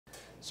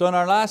So in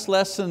our last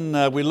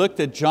lesson, we looked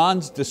at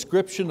John's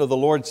description of the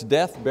Lord's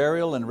death,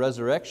 burial, and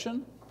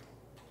resurrection.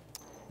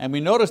 And we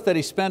noticed that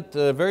he spent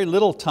very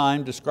little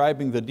time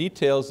describing the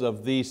details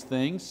of these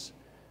things,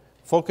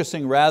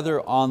 focusing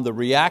rather on the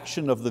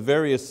reaction of the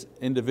various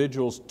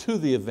individuals to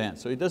the event.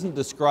 So he doesn't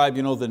describe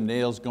the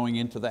nails going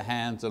into the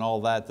hands and all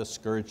that, the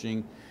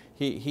scourging.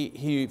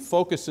 He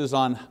focuses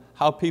on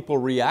how people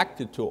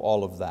reacted to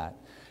all of that.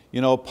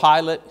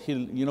 Pilate,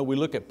 we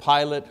look at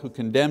Pilate who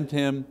condemned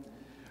him.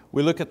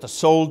 We look at the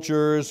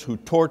soldiers who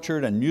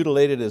tortured and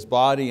mutilated his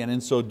body, and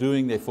in so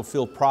doing they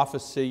fulfilled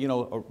prophecy.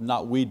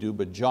 Not we do,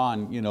 but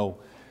John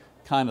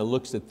kind of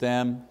looks at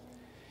them.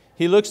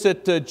 He looks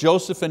at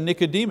Joseph and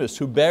Nicodemus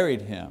who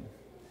buried him.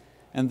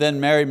 And then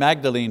Mary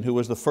Magdalene, who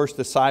was the first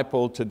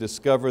disciple to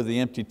discover the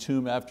empty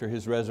tomb after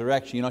his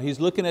resurrection.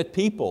 He's looking at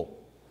people,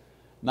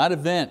 not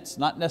events,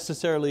 not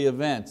necessarily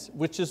events,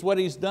 which is what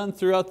he's done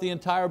throughout the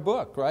entire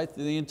book, right?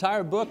 The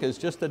entire book is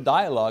just a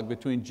dialogue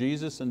between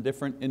Jesus and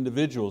different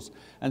individuals.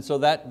 And so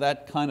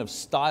that kind of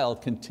style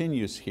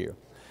continues here.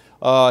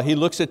 He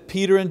looks at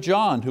Peter and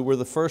John, who were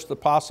the first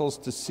apostles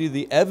to see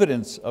the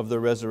evidence of the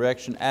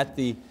resurrection at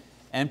the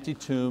empty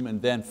tomb.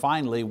 And then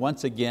finally,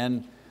 once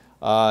again,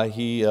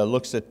 he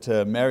looks at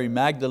Mary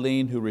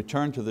Magdalene, who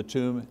returned to the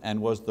tomb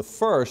and was the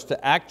first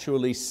to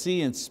actually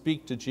see and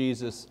speak to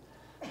Jesus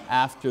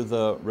after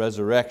the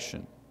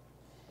resurrection.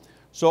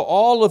 So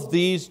all of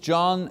these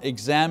John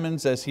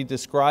examines as he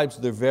describes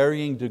their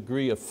varying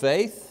degree of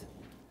faith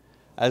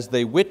as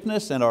they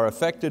witness and are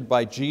affected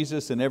by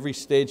Jesus in every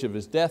stage of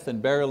His death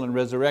and burial and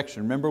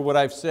resurrection. Remember what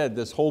I've said,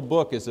 this whole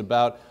book is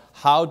about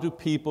how do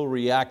people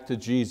react to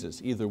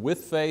Jesus, either with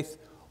faith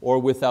or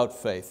without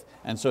faith.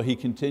 And so he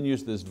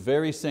continues this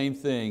very same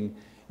thing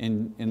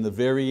in the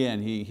very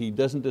end. He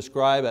doesn't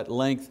describe at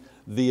length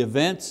the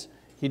events,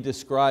 he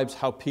describes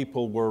how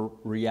people were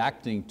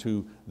reacting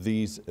to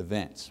these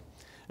events.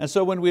 And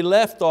so when we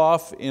left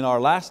off in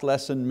our last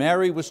lesson,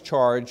 Mary was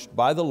charged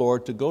by the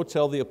Lord to go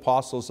tell the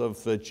apostles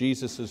of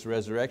Jesus'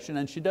 resurrection,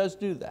 and she does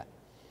do that.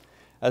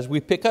 As we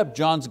pick up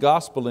John's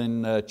Gospel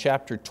in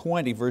chapter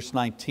 20, verse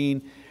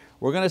 19,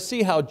 we're going to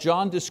see how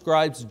John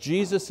describes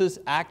Jesus'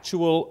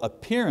 actual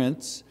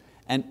appearance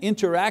and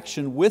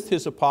interaction with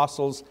His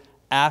apostles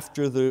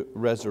after the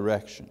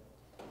resurrection.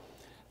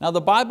 Now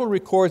the Bible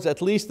records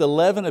at least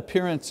 11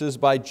 appearances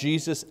by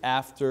Jesus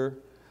after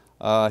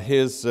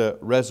His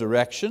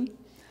resurrection.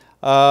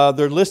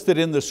 They're listed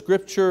in the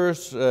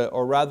scriptures,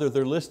 or rather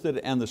they're listed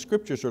and the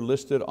scriptures are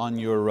listed on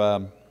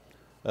your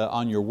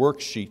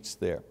worksheets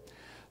there.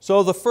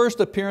 So the first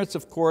appearance,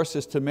 of course,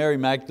 is to Mary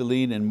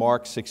Magdalene in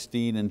Mark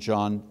 16 and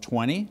John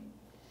 20.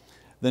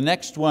 The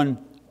next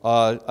one,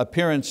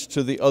 appearance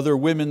to the other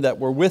women that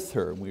were with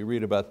her. We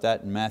read about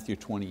that in Matthew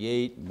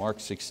 28, Mark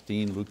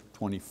 16, Luke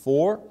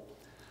 24.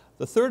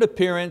 The third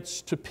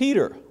appearance to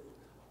Peter,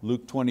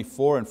 Luke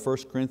 24 and 1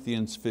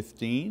 Corinthians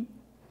 15.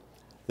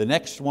 The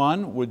next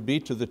one would be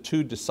to the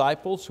two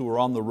disciples who were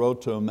on the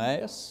road to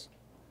Emmaus,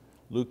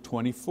 Luke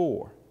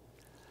 24.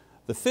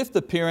 The fifth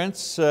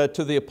appearance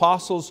to the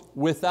apostles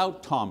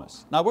without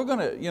Thomas. Now we're going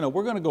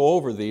to go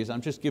over these,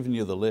 I'm just giving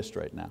you the list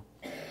right now.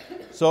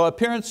 So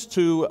appearance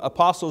to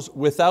apostles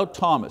without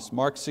Thomas,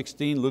 Mark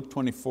 16, Luke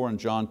 24 and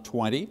John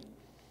 20.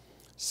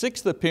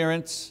 Sixth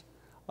appearance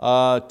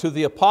to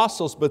the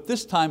apostles, but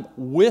this time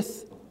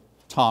with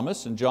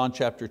Thomas in John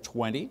chapter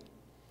 20.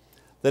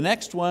 The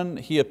next one,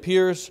 he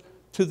appears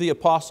to the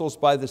apostles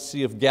by the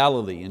Sea of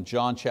Galilee in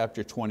John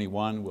chapter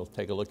 21. We'll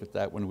take a look at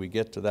that when we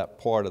get to that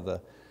part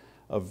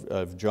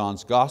of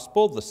John's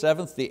Gospel. The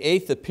seventh, the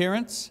eighth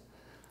appearance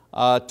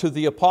to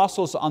the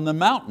apostles on the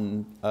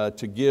mountain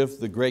to give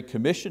the Great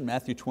Commission,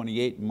 Matthew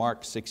 28,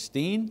 Mark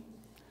 16.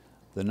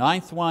 The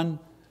ninth one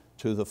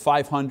to the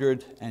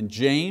 500 and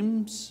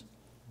James.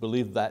 I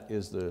believe that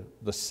is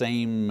the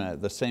same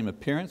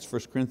appearance,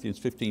 1 Corinthians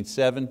 15,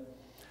 7.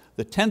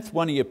 The 10th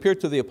one, he appeared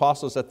to the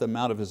apostles at the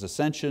Mount of His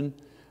Ascension,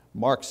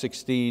 Mark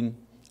 16,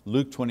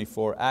 Luke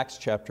 24, Acts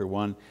chapter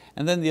 1.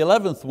 And then the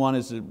 11th one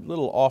is a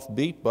little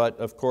offbeat, but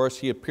of course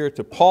he appeared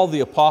to Paul the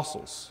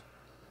Apostle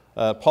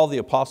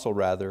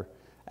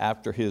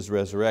after his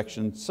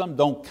resurrection. Some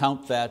don't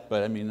count that,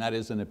 but that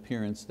is an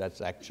appearance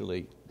that's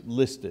actually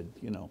listed,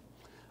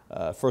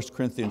 1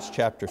 Corinthians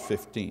chapter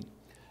 15.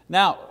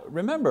 Now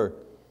remember,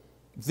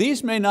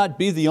 these may not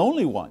be the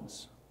only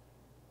ones,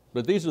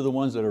 but these are the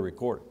ones that are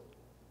recorded.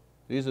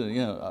 These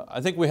are, I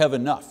think we have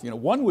enough.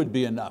 One would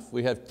be enough.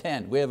 We have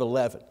 10, we have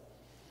 11.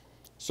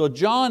 So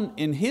John,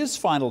 in his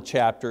final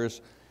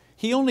chapters,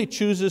 he only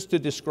chooses to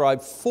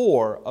describe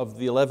 4 of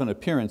the 11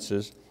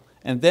 appearances,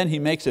 and then he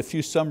makes a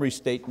few summary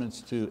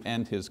statements to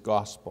end his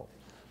gospel.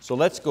 So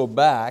let's go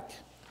back,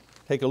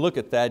 take a look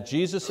at that.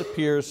 Jesus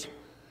appears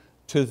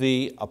to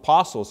the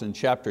apostles in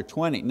chapter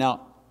 20.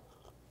 Now,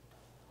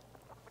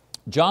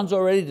 John's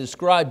already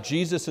described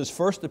Jesus'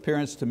 first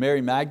appearance to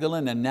Mary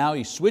Magdalene, and now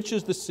he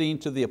switches the scene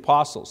to the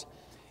apostles.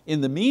 In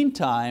the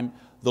meantime,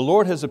 the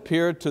Lord has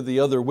appeared to the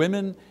other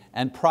women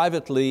and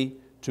privately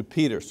to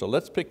Peter. So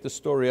let's pick the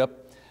story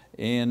up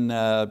in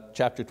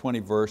chapter 20,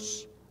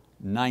 verse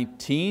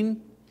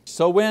 19.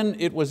 So when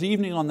it was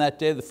evening on that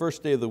day, the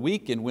first day of the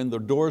week, and when the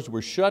doors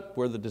were shut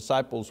where the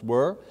disciples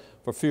were,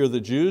 for fear of the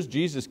Jews,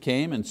 Jesus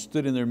came and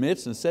stood in their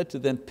midst and said to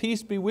them,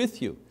 "Peace be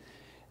with you."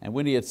 And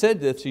when he had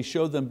said this, he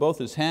showed them both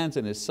his hands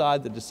and his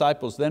side. The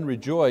disciples then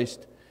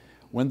rejoiced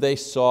when they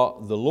saw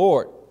the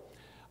Lord.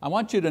 I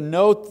want you to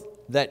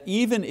note that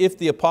even if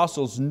the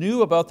apostles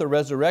knew about the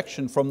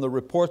resurrection from the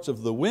reports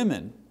of the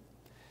women,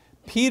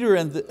 Peter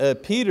and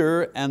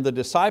the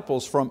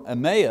disciples from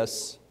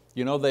Emmaus,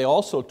 they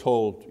also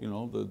told,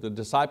 the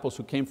disciples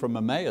who came from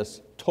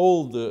Emmaus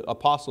told the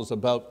apostles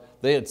about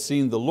they had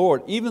seen the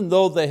Lord. Even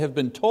though they have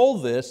been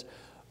told this,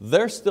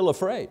 they're still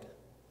afraid.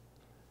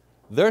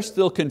 They're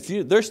still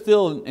confused. They're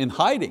still in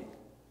hiding.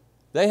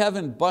 They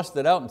haven't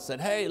busted out and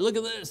said, "Hey, look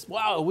at this.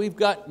 Wow, we've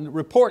got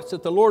reports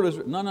that the Lord is..."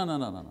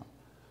 No.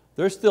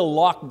 They're still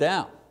locked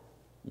down.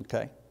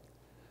 Okay?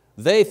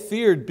 They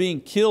feared being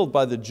killed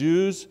by the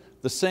Jews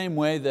the same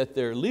way that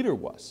their leader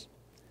was.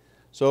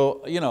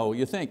 So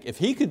you think, if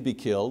he could be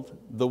killed,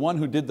 the one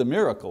who did the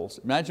miracles,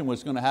 imagine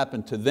what's going to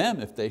happen to them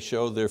if they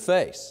show their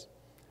face.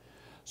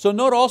 So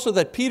note also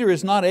that Peter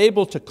is not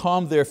able to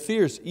calm their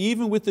fears,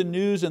 even with the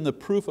news and the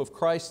proof of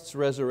Christ's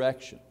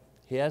resurrection.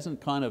 He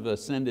hasn't kind of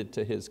ascended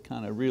to his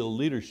kind of real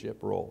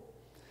leadership role.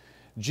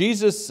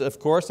 Jesus, of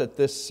course, at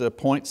this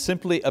point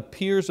simply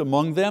appears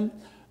among them,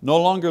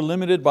 no longer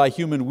limited by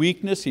human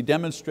weakness. He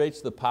demonstrates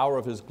the power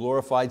of his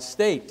glorified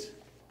state.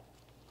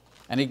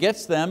 And he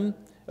greets them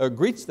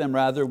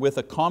with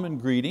a common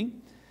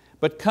greeting,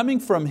 but coming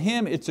from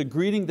him, it's a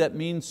greeting that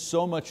means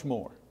so much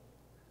more.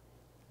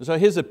 So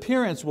his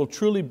appearance will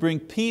truly bring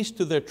peace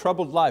to their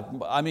troubled life.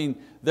 I mean,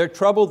 they're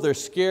troubled, they're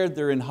scared,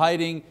 they're in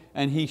hiding,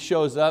 and he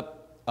shows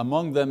up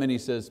among them and he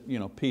says,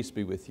 "Peace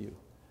be with you."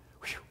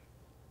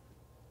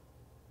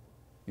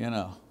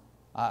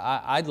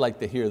 I'd like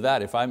to hear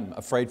that if I'm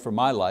afraid for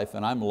my life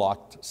and I'm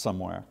locked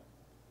somewhere.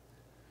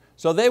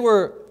 So they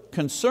were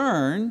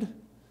concerned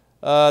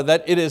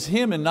that it is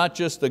him and not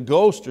just a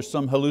ghost or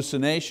some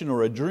hallucination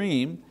or a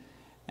dream.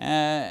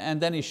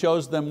 And then he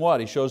shows them what?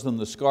 He shows them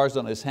the scars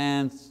on his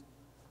hands,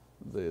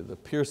 the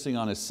piercing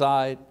on his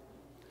side.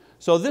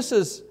 So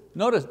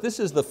notice, this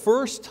is the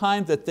first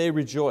time that they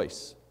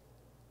rejoice.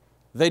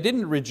 They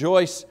didn't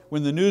rejoice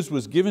when the news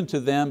was given to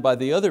them by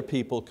the other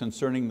people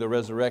concerning the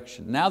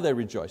resurrection. Now they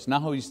rejoice.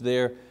 Now he's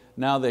there.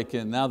 Now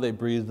they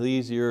breathe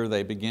easier.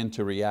 They begin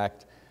to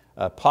react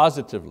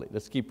positively.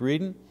 Let's keep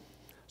reading.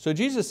 So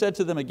Jesus said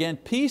to them again,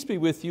 "Peace be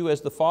with you,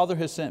 as the Father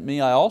has sent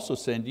me, I also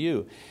send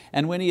you."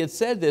 And when he had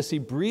said this, he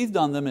breathed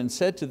on them and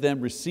said to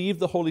them, "Receive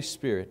the Holy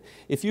Spirit.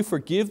 If you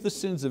forgive the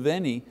sins of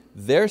any,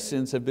 their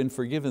sins have been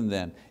forgiven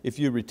them. If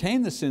you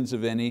retain the sins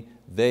of any,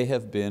 they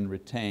have been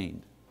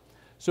retained."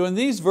 So in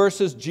these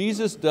verses,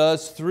 Jesus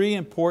does three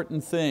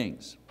important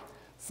things.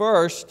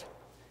 First,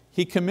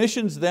 he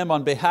commissions them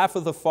on behalf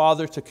of the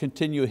Father to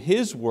continue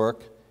his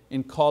work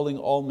in calling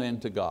all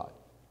men to God.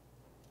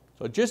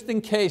 So just in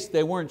case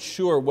they weren't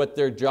sure what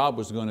their job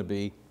was going to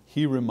be,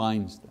 he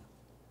reminds them.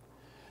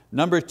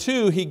 Number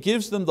two, he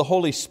gives them the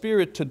Holy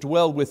Spirit to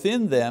dwell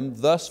within them,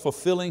 thus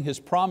fulfilling his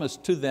promise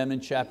to them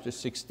in chapter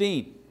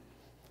 16.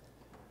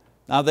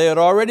 Now they had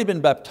already been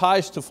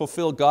baptized to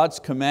fulfill God's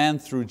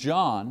command through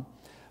John,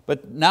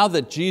 but now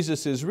that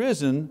Jesus is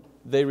risen,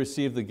 they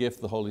receive the gift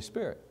of the Holy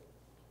Spirit.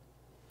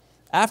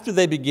 After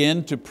they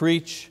begin to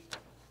preach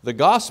the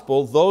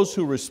gospel, those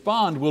who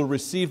respond will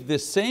receive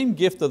this same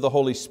gift of the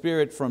Holy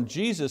Spirit from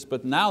Jesus,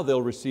 but now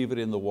they'll receive it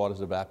in the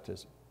waters of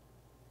baptism.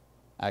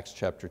 Acts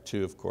chapter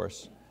 2, of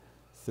course,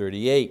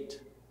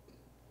 38.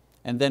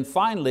 And then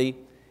finally,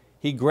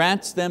 he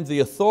grants them the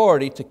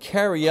authority to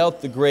carry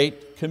out the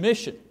Great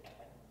Commission.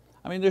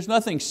 I mean, there's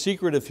nothing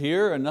secretive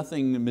here and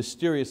nothing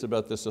mysterious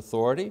about this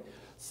authority.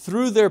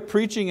 Through their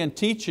preaching and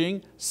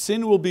teaching,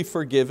 sin will be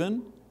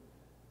forgiven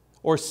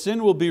or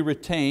sin will be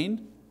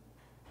retained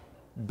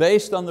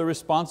based on the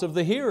response of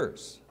the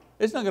hearers.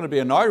 It's not going to be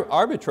an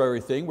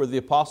arbitrary thing where the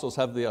apostles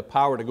have the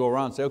power to go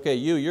around and say, "Okay,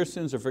 your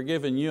sins are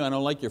forgiven, I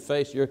don't like your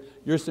face,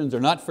 your sins are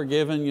not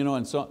forgiven,"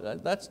 and so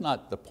that's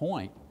not the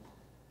point.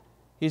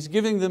 He's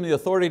giving them the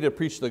authority to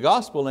preach the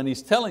gospel, and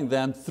he's telling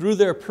them through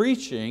their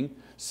preaching,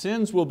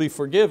 sins will be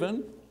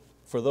forgiven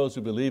for those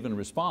who believe and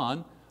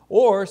respond,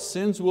 or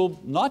sins will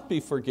not be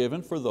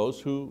forgiven for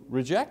those who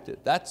reject it.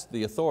 That's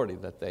the authority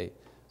that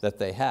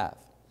they have.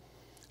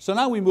 So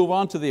now we move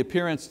on to the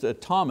appearance to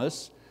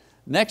Thomas.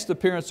 Next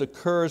appearance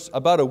occurs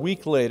about a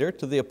week later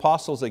to the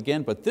apostles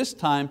again, but this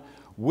time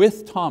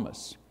with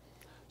Thomas.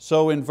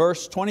 So in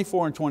verse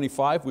 24 and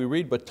 25 we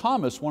read, "But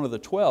Thomas, one of the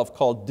 12,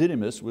 called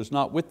Didymus, was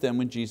not with them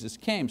when Jesus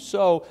came.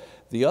 So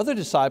the other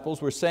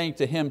disciples were saying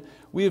to him,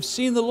 'We have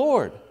seen the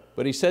Lord.'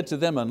 But he said to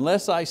them,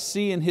 'Unless I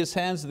see in his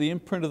hands the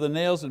imprint of the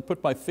nails, and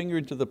put my finger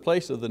into the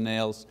place of the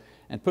nails,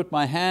 and put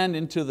my hand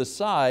into the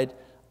side,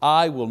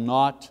 I will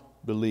not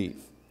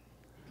believe.'"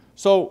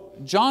 So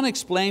John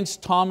explains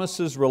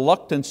Thomas's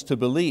reluctance to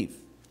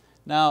believe.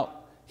 Now,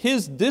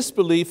 his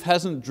disbelief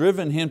hasn't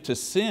driven him to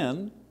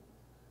sin.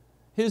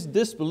 His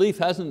disbelief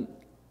hasn't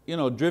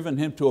driven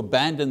him to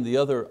abandon the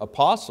other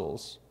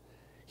apostles.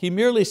 He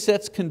merely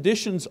sets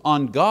conditions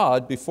on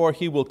God before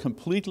he will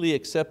completely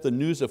accept the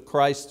news of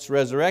Christ's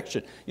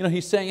resurrection.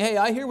 He's saying, hey,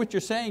 I hear what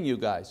you're saying, you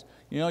guys.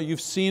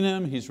 You've seen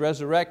Him, He's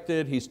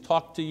resurrected, He's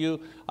talked to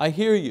you, I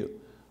hear you.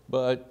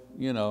 But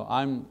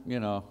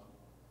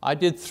I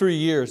did 3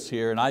 years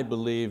here and I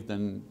believed,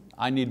 and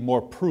I need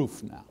more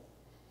proof now.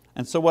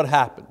 And so what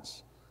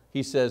happens?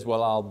 He says,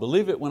 well, I'll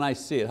believe it when I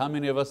see it. How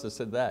many of us have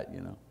said that?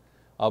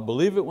 I'll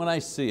believe it when I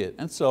see it.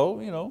 And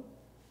so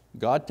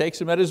God takes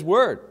him at His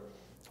word.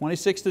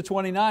 26 to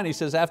 29, he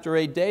says, after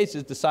 8 days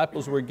his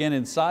disciples were again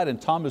inside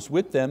and Thomas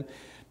with them.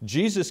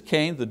 Jesus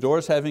came, the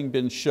doors having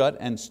been shut,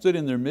 and stood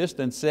in their midst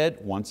and said,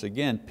 once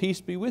again, peace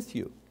be with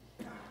you.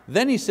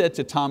 Then he said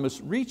to Thomas,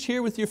 reach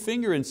here with your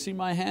finger and see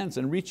my hands,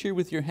 and reach here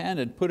with your hand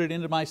and put it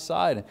into my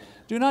side.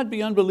 Do not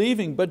be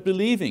unbelieving, but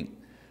believing.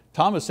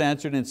 Thomas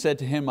answered and said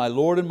to him, my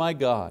Lord and my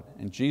God.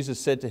 And Jesus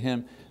said to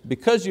him,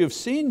 because you have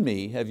seen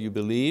me, have you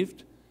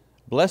believed?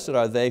 Blessed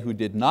are they who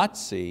did not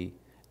see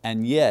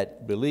and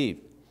yet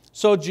believed.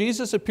 So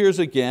Jesus appears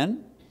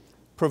again,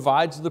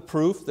 provides the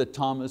proof that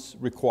Thomas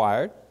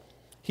required.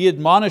 He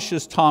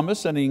admonishes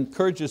Thomas and he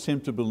encourages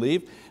him to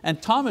believe. And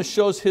Thomas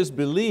shows his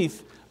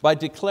belief by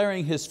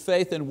declaring his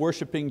faith and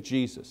worshiping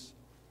Jesus.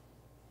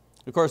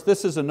 Of course,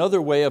 this is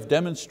another way of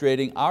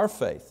demonstrating our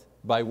faith,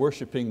 by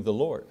worshiping the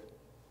Lord.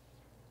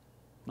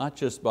 Not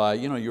just by,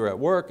 you're at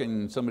work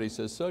and somebody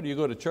says, so do you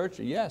go to church?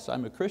 Yes,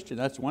 I'm a Christian.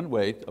 That's one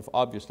way,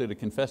 obviously, to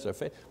confess our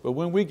faith. But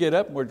when we get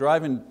up and we're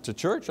driving to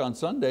church on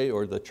Sunday,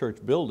 or the church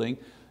building,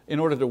 in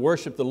order to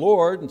worship the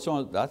Lord and so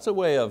on, that's a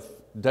way of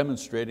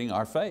demonstrating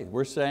our faith.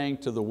 We're saying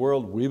to the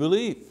world, we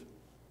believe.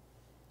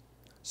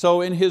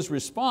 So in His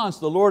response,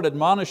 the Lord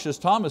admonishes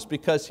Thomas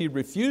because he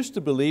refused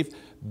to believe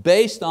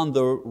based on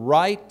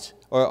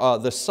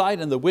the sight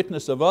and the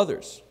witness of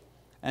others.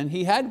 And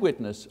he had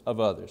witness of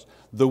others.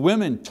 The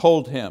women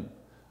told him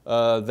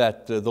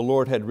that the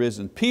Lord had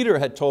risen. Peter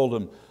had told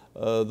him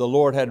the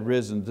Lord had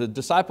risen. The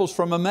disciples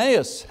from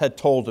Emmaus had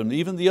told him,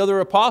 even the other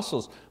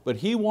apostles, but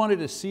he wanted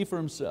to see for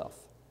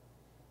himself.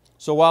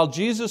 So while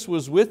Jesus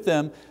was with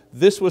them,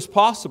 this was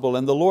possible,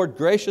 and the Lord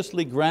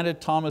graciously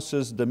granted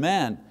Thomas's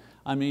demand.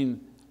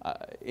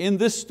 In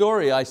this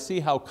story, I see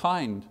how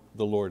kind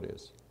the Lord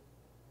is.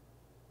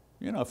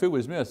 If it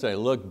was me, I'd say,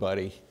 look,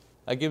 buddy,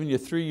 I've given you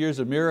 3 years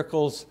of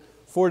miracles.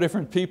 4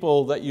 different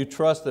people that you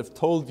trust have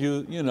told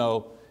you,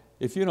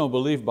 if you don't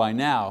believe by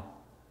now,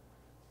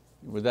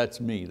 well, that's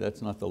me,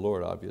 that's not the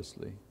Lord,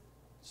 obviously.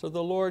 So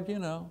the Lord,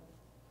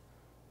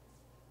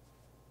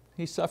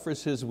 He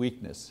suffers his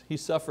weakness. He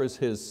suffers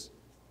his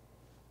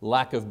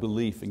lack of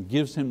belief and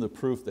gives him the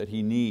proof that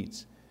he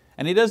needs.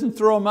 And He doesn't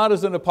throw him out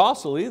as an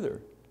apostle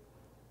either.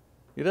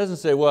 He doesn't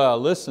say, well,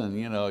 listen,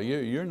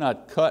 you're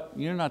not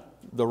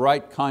the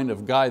right kind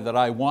of guy that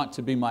I want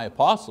to be my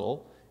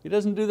apostle. He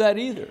doesn't do that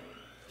either.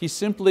 He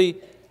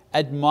simply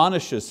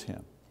admonishes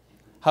him.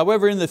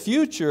 However, in the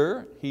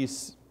future,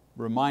 He's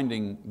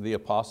reminding the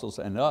apostles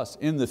and us,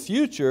 in the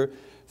future,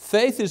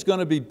 faith is going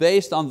to be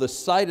based on the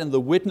sight and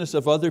the witness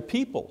of other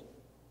people.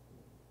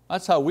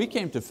 That's how we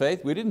came to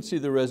faith. We didn't see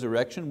the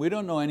resurrection. We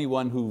don't know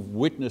anyone who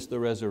witnessed the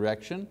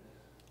resurrection,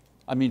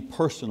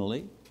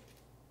 personally.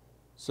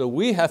 So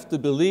we have to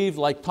believe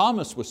like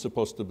Thomas was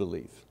supposed to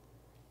believe.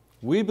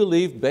 We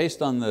believe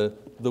based on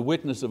the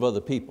witness of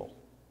other people.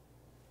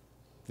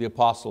 The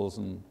apostles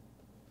and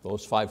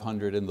those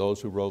 500 and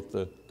those who wrote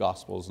the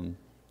Gospels and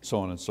so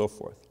on and so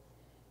forth.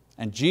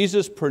 And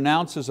Jesus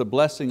pronounces a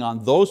blessing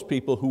on those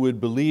people who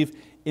would believe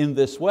in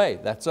this way.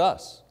 That's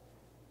us.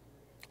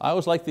 I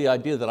always like the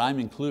idea that I'm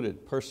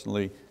included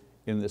personally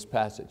in this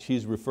passage.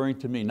 He's referring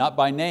to me, not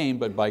by name,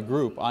 but by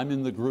group. I'm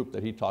in the group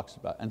that He talks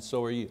about, and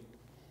so are you.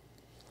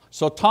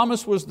 So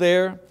Thomas was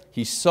there,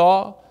 he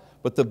saw,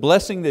 but the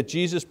blessing that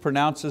Jesus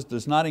pronounces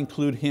does not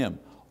include him,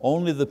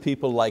 only the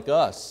people like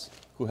us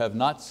who have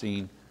not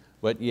seen,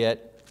 but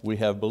yet we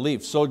have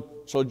believed.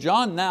 So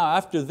John now,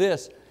 after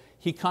this,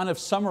 he kind of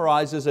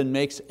summarizes and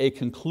makes a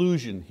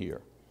conclusion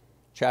here.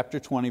 Chapter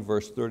 20,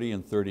 verse 30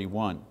 and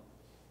 31.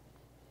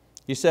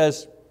 He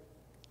says,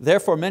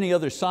 therefore many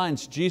other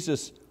signs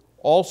Jesus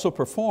also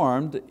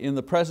performed in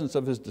the presence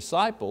of His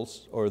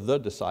disciples, or the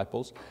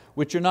disciples,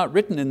 which are not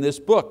written in this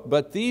book,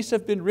 but these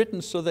have been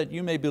written so that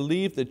you may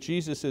believe that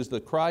Jesus is the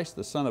Christ,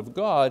 the Son of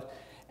God,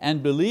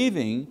 and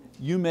believing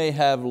you may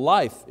have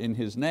life in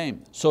His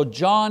name. So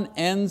John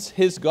ends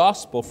his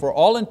gospel, for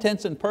all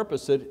intents and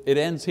purposes, it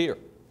ends here.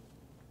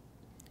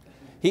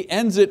 He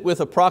ends it with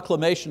a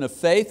proclamation of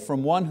faith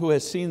from one who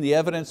has seen the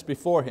evidence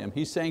before him.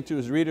 He's saying to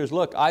his readers,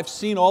 look, I've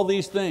seen all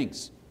these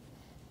things,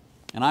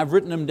 and I've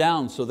written them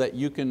down so that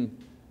you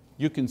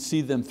can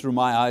see them through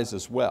my eyes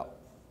as well.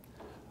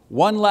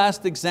 One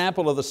last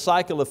example of the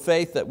cycle of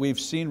faith that we've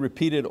seen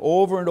repeated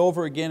over and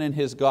over again in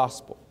his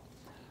gospel.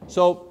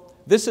 So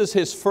this is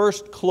his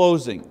first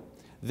closing.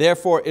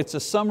 Therefore, it's a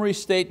summary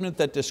statement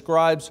that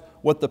describes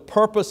what the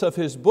purpose of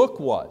his book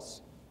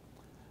was.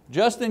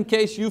 Just in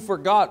case you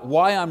forgot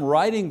why I'm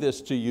writing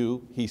this to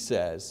you, he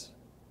says,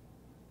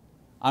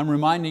 I'm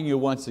reminding you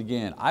once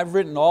again, I've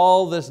written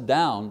all this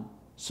down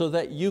so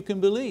that you can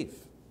believe,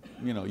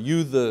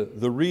 you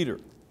the reader.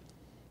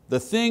 The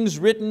things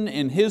written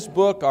in his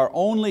book are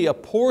only a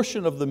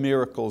portion of the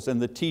miracles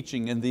and the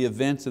teaching and the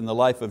events in the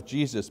life of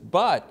Jesus,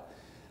 but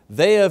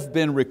they have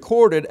been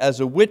recorded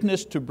as a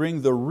witness to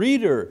bring the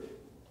reader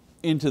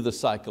into the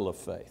cycle of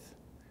faith.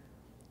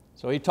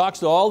 So he talks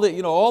to all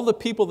the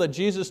people that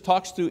Jesus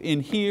talks to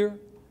in here.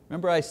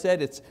 Remember I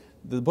said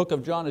the book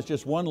of John is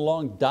just one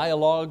long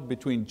dialogue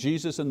between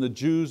Jesus and the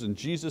Jews, and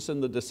Jesus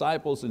and the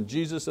disciples, and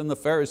Jesus and the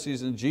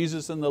Pharisees, and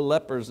Jesus and the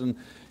lepers, and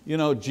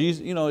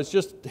it's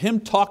just him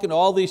talking to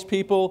all these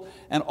people,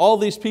 and all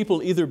these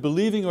people either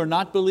believing or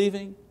not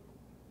believing.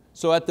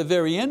 So at the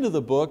very end of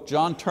the book,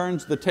 John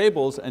turns the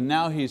tables, and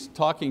now he's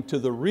talking to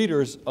the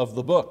readers of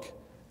the book.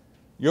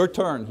 Your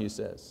turn, he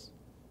says.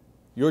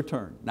 Your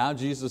turn. Now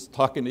Jesus is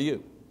talking to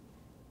you.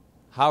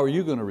 How are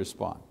you going to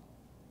respond?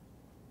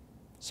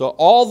 So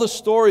all the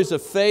stories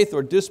of faith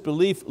or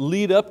disbelief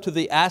lead up to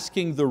the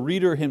asking the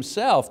reader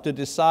himself to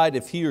decide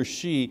if he or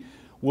she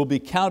will be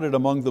counted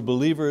among the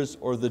believers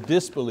or the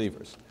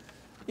disbelievers.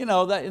 Isn't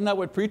that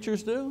what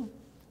preachers do?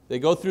 They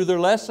go through their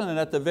lesson, and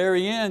at the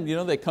very end,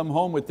 they come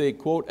home with the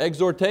quote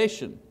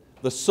exhortation,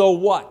 the so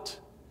what.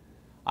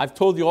 I've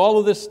told you all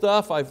of this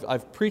stuff,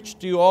 I've preached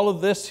to you all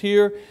of this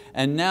here,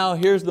 and now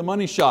here's the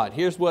money shot.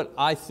 Here's what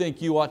I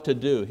think you ought to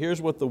do.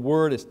 Here's what the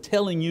word is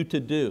telling you to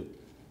do.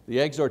 The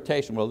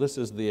exhortation, well, this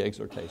is the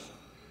exhortation.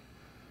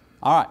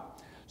 All right,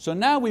 so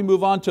now we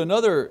move on to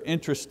another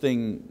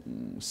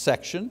interesting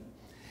section.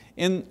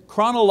 In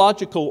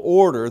chronological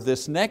order,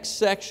 this next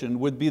section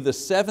would be the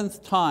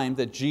 7th time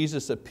that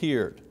Jesus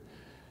appeared.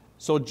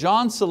 So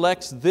John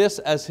selects this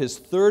as his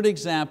 3rd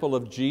example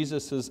of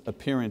Jesus'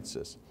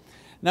 appearances.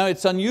 Now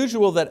it's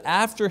unusual that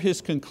after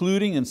his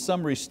concluding and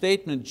summary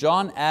statement,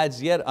 John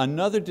adds yet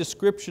another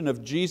description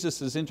of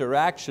Jesus'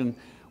 interaction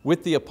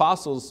with the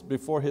apostles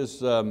before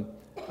his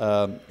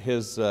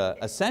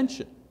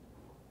ascension.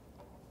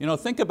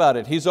 Think about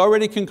it, he's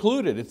already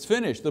concluded, it's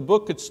finished. The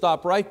book could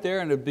stop right there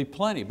and it'd be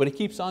plenty, but he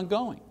keeps on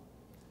going.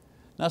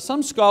 Now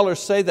some scholars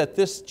say that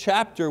this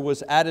chapter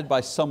was added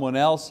by someone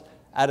else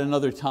at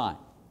another time.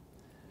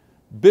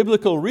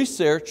 Biblical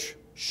research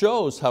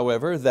shows,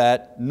 however,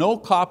 that no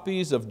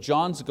copies of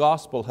John's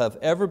Gospel have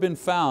ever been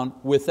found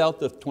without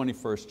the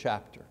 21st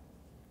chapter.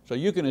 So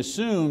you can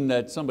assume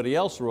that somebody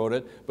else wrote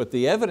it, but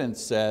the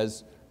evidence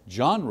says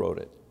John wrote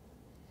it.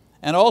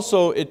 And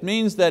also it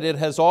means that it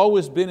has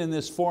always been in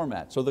this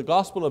format. So the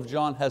Gospel of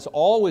John has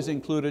always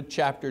included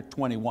chapter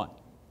 21.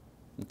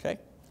 Okay?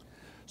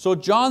 So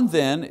John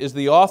then is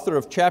the author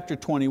of chapter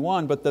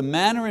 21, but the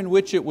manner in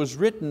which it was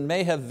written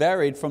may have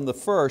varied from the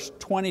first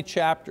 20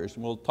 chapters.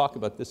 We'll talk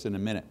about this in a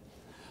minute.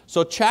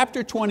 So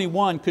chapter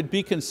 21 could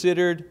be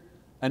considered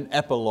an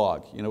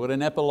epilogue. You know what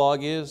an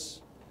epilogue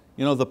is?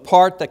 The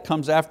part that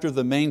comes after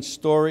the main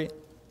story.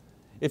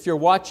 If you're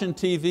watching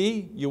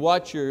TV, you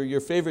watch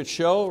your favorite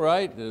show,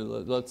 right?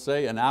 Let's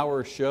say an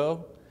hour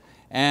show,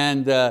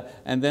 and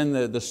then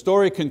the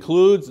story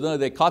concludes,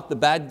 they caught the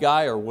bad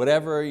guy or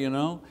whatever,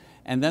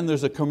 and then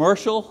there's a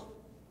commercial,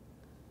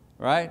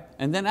 right?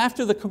 And then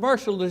after the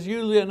commercial, there's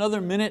usually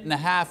another minute and a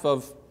half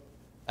of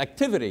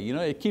activity.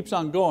 It keeps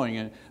on going,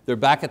 and they're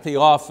back at the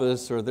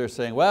office, or they're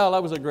saying, well,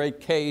 that was a great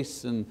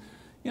case, and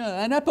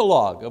an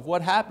epilogue of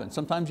what happened.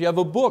 Sometimes you have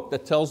a book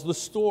that tells the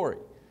story.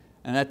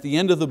 And at the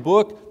end of the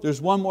book,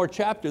 there's one more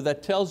chapter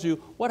that tells you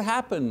what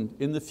happened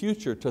in the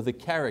future to the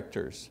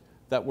characters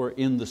that were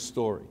in the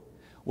story.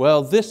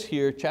 Well, this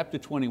here, chapter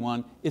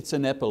 21, it's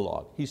an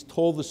epilogue. He's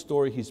told the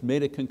story, he's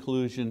made a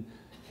conclusion.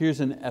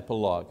 Here's an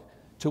epilogue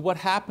to what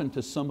happened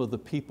to some of the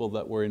people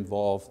that were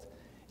involved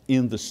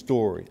in the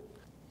story.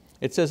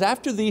 It says,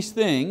 after these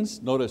things,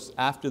 notice,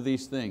 after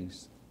these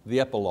things, the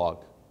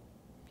epilogue.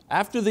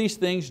 After these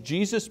things,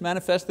 Jesus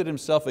manifested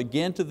Himself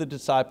again to the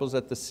disciples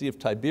at the Sea of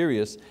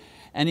Tiberias,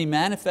 and He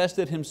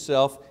manifested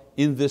Himself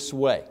in this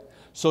way.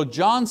 So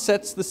John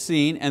sets the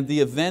scene and the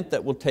event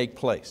that will take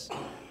place.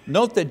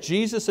 Note that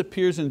Jesus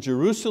appears in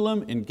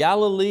Jerusalem, in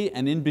Galilee,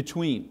 and in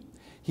between.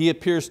 He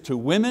appears to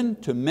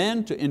women, to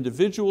men, to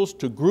individuals,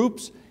 to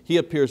groups. He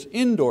appears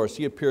indoors,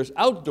 He appears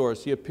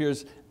outdoors, He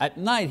appears at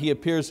night, He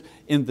appears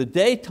in the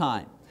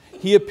daytime.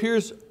 He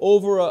appears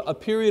over a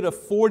period of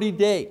 40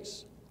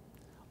 days.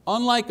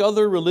 Unlike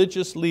other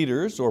religious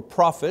leaders or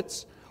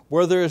prophets,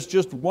 where there is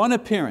just one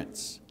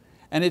appearance,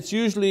 and it's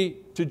usually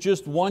to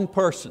just one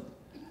person,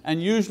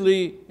 and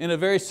usually in a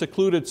very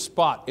secluded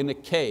spot in a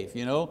cave.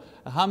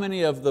 How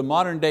many of the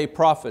modern day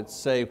prophets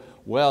say,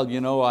 well,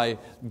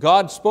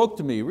 God spoke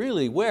to me?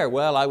 Really, where?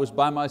 Well, I was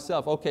by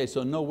myself. Okay,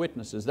 so no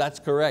witnesses, that's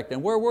correct.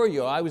 And where were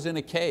you? I was in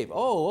a cave.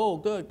 Oh,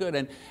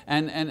 good.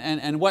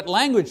 And what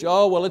language?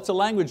 Oh, well, it's a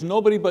language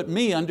nobody but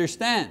me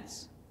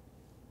understands.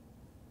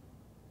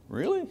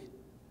 Really?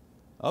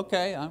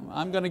 Okay,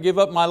 I'm going to give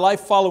up my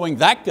life following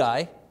that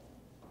guy.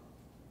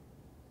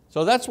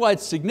 So that's why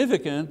it's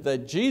significant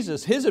that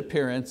Jesus, His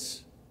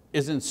appearance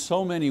is in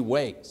so many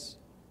ways.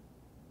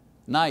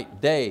 Night,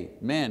 day,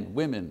 men,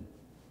 women,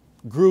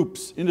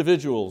 groups,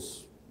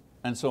 individuals,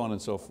 and so on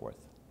and so forth.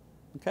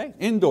 Okay?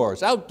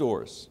 Indoors,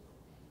 outdoors.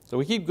 So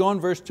we keep going,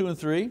 verse 2 and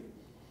 3.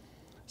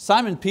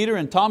 Simon Peter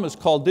and Thomas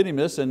called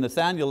Didymus and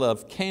Nathanael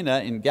of Cana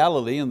in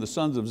Galilee and the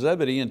sons of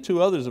Zebedee and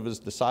 2 others of his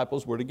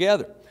disciples were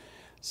together.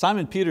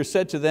 Simon Peter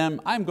said to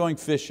them, "I'm going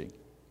fishing."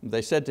 And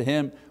they said to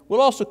him,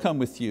 "We'll also come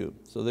with you."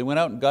 So they went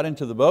out and got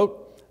into the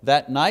boat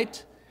that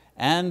night,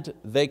 and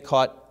they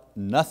caught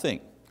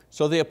nothing.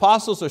 So the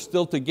apostles are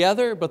still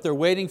together, but they're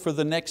waiting for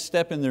the next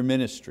step in their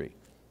ministry.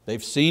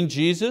 They've seen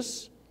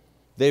Jesus,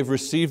 they've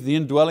received the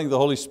indwelling of the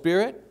Holy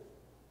Spirit.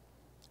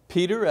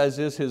 Peter, as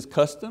is his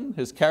custom,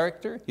 his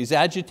character, he's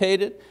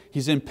agitated,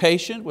 he's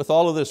impatient with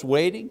all of this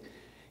waiting.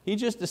 He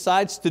just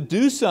decides to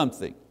do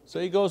something. So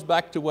he goes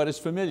back to what is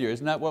familiar.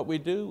 Isn't that what we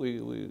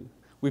do?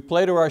 We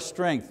play to our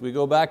strength. We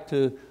go back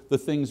to the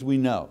things we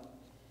know.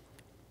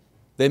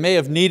 They may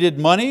have needed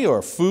money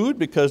or food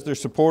because their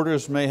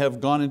supporters may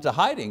have gone into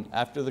hiding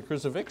after the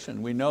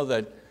crucifixion. We know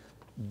that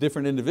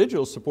different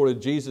individuals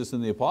supported Jesus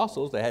and the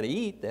apostles. They had to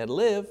eat, they had to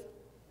live.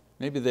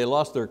 Maybe they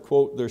lost their,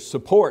 quote, their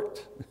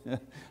support.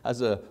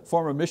 As a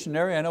former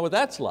missionary, I know what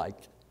that's like.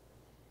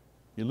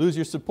 You lose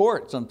your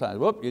support sometimes.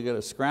 Whoop, you got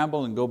to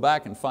scramble and go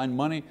back and find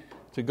money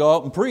to go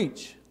out and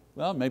preach.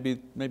 Well, maybe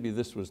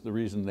this was the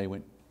reason they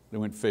went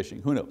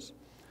fishing, who knows.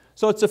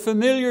 So it's a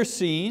familiar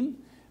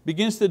scene,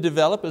 begins to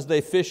develop as they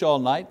fish all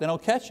night, they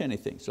don't catch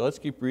anything. So let's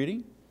keep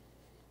reading.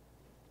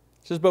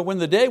 It says, "But when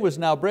the day was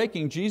now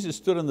breaking, Jesus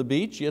stood on the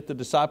beach, yet the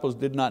disciples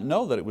did not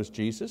know that it was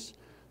Jesus.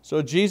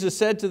 So Jesus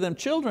said to them,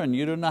 'Children,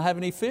 you do not have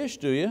any fish,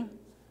 do you?'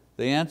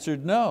 They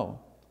answered, 'No.'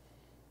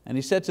 And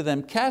He said to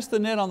them, 'Cast the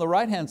net on the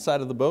right-hand side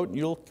of the boat and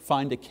you'll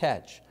find a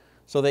catch.'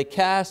 So they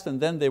cast,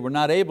 and then they were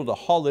not able to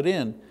haul it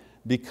in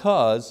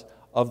because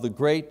of the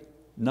great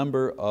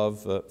number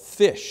of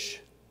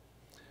fish."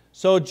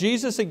 So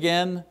Jesus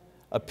again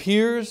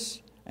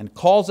appears and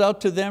calls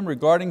out to them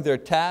regarding their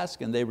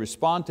task, and they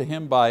respond to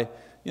Him by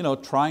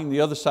trying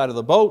the other side of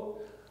the boat.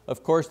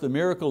 Of course, the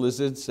miracle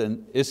is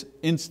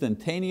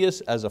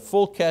instantaneous as a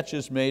full catch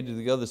is made to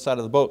the other side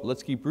of the boat.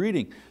 Let's keep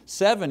reading.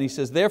 7, He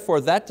says,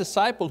 "Therefore that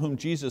disciple whom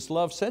Jesus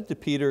loved said to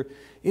Peter,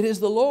 'It is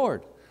the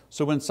Lord.'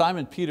 So when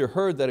Simon Peter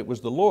heard that it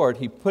was the Lord,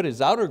 he put his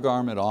outer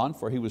garment on,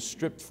 for he was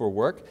stripped for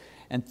work,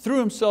 and threw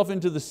himself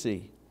into the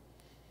sea.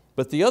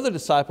 But the other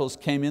disciples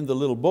came in the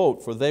little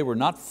boat, for they were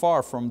not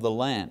far from the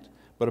land,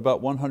 but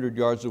about 100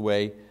 yards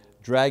away,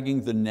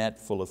 dragging the net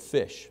full of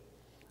fish."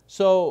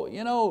 So,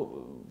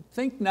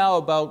 think now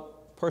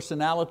about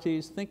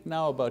personalities, think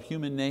now about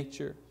human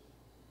nature.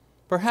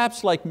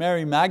 Perhaps like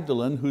Mary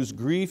Magdalene, whose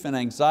grief and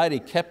anxiety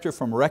kept her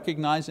from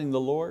recognizing the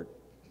Lord.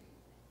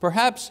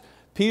 Perhaps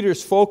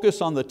Peter's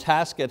focus on the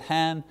task at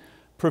hand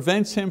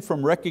prevents him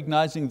from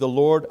recognizing the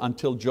Lord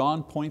until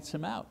John points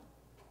him out.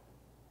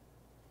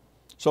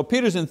 So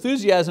Peter's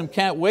enthusiasm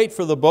can't wait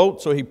for the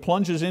boat, so he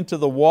plunges into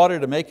the water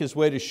to make his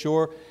way to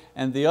shore,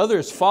 and the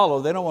others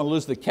follow. They don't want to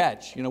lose the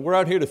catch. We're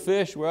out here to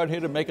fish, we're out here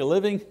to make a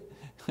living.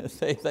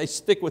 They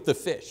stick with the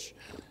fish.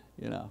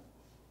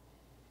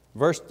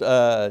 Verse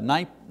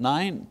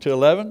 9 to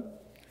 11,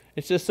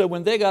 it says, "So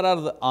when they got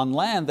out on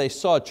land, they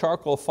saw a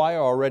charcoal fire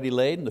already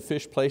laid and the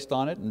fish placed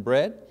on it and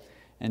bread.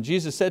 And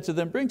Jesus said to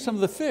them, 'Bring some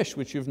of the fish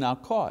which you've now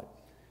caught.'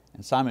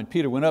 And Simon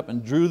Peter went up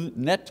and drew the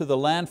net to the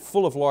land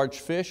full of large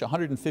fish,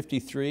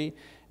 153,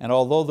 and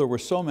although there were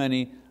so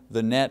many,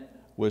 the net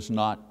was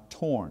not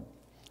torn."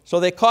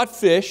 So they caught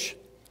fish,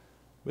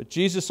 but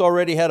Jesus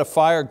already had a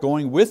fire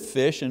going with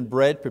fish and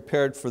bread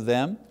prepared for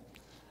them.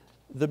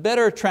 The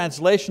better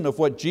translation of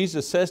what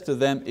Jesus says to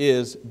them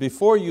is,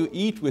 "Before you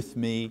eat with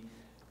me,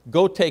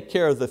 go take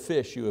care of the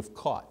fish you have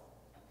caught."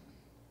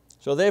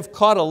 So they've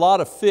caught a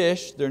lot of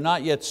fish, they're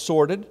not yet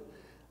sorted.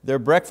 Their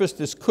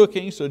breakfast is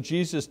cooking, so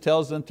Jesus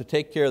tells them to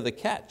take care of the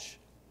catch.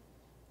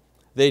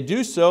 They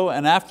do so,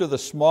 and after the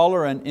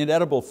smaller and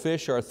inedible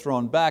fish are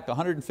thrown back,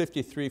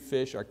 153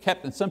 fish are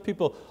kept. And some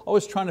people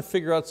always trying to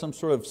figure out some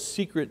sort of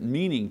secret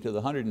meaning to the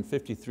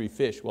 153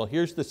 fish. Well,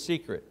 here's the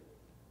secret.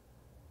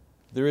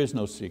 There is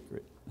no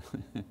secret.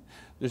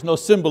 There's no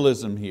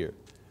symbolism here.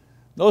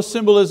 No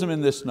symbolism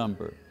in this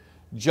number.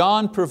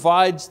 John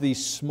provides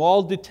these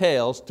small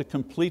details to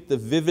complete the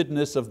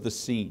vividness of the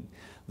scene,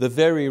 the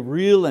very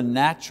real and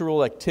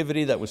natural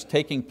activity that was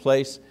taking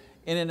place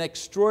in an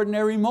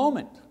extraordinary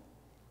moment.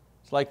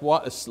 It's like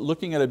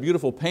looking at a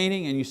beautiful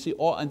painting and you see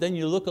and then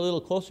you look a little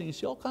closer and you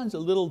see all kinds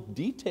of little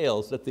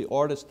details that the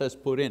artist has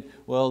put in.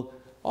 Well,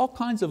 all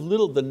kinds of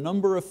the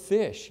number of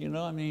fish,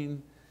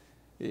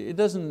 it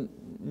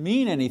doesn't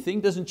mean anything,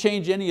 doesn't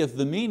change any of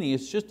the meaning,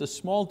 it's just a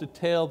small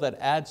detail that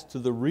adds to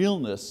the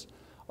realness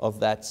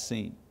of that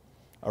scene.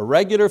 A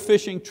regular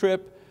fishing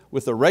trip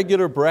with a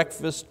regular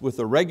breakfast with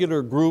a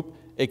regular group,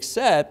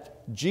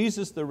 except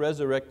Jesus the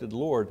resurrected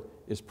Lord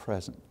is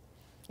present.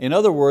 In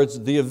other words,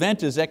 the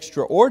event is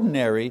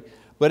extraordinary,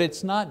 but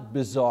it's not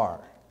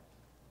bizarre.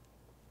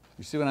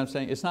 You see what I'm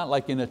saying? It's not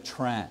like in a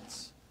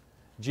trance.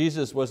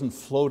 Jesus wasn't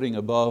floating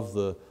above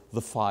the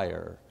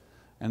fire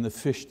and the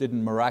fish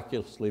didn't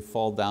miraculously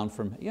fall down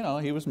from,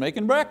 He was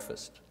making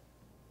breakfast.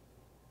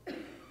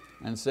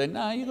 And said,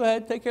 "No, you go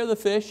ahead, take care of the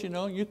fish,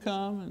 you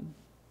come."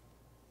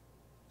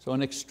 So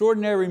an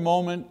extraordinary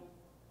moment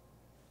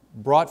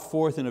brought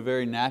forth in a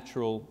very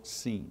natural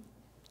scene.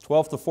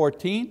 12 to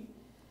 14.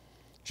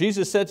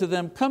 Jesus said to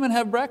them, come and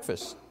have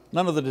breakfast.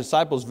 None of the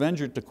disciples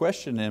ventured to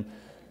question him,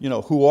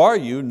 who are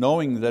you,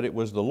 knowing that it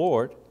was the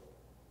Lord.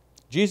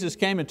 Jesus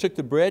came and took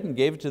the bread and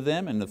gave it to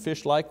them, and the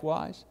fish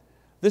likewise.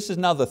 This is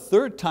now the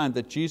third time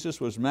that Jesus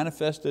was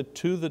manifested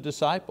to the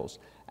disciples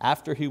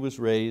after He was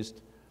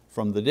raised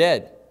from the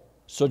dead.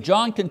 So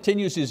John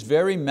continues his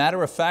very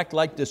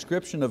matter-of-fact-like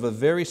description of a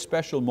very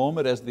special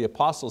moment as the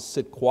apostles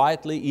sit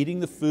quietly eating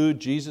the food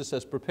Jesus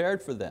has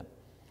prepared for them.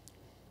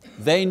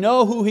 They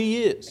know who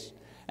He is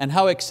and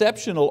how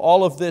exceptional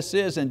all of this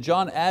is, and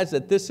John adds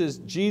that this is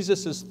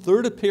Jesus'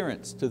 third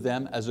appearance to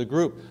them as a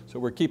group. So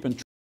we're keeping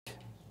track.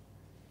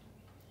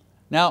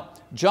 Now,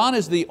 John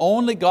is the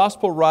only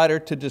gospel writer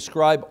to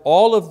describe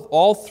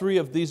all three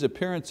of these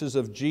appearances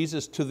of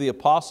Jesus to the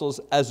apostles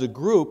as a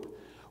group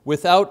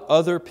without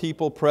other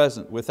people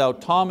present,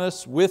 without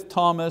Thomas, with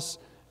Thomas,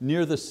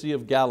 near the Sea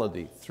of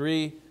Galilee.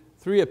 Three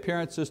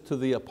appearances to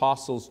the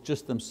apostles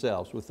just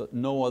themselves, with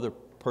no other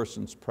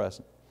persons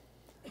present.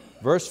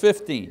 Verse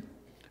 15,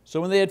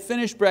 so when they had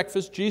finished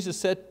breakfast, Jesus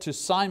said to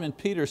Simon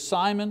Peter,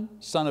 Simon,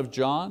 son of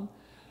John,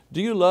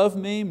 do you love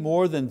me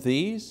more than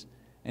these?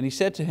 And he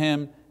said to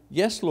him,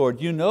 yes,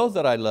 Lord, you know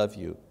that I love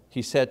you.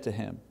 He said to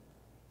him,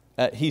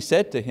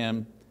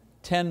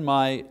 tend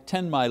my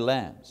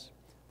lambs.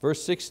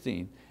 Verse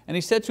 16, and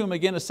he said to him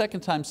again a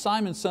second time,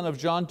 Simon, son of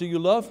John, do you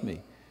love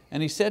me?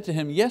 And he said to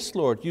him, yes,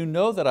 Lord, you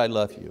know that I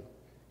love you.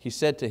 He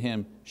said to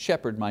him,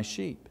 shepherd my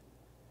sheep.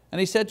 And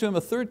he said to him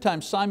a third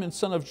time, Simon,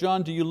 son of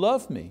John, do you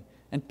love me?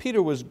 And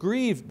Peter was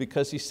grieved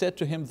because he said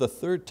to him the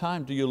third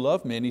time, do you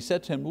love me? And he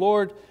said to him,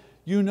 Lord,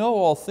 you know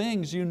all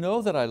things, you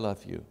know that I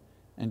love you.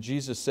 And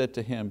Jesus said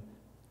to him,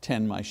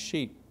 tend my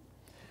sheep.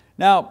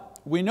 Now,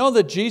 we know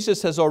that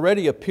Jesus has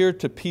already appeared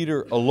to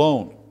Peter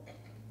alone.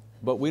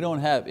 But we don't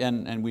have,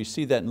 and we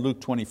see that in Luke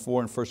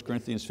 24 and 1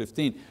 Corinthians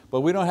 15,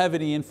 but we don't have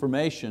any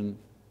information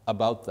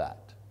about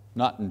that.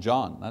 Not in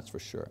John, that's for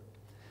sure.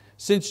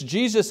 Since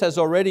Jesus has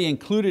already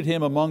included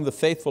him among the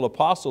faithful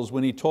apostles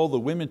when He told the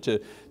women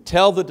to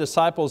tell the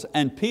disciples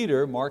and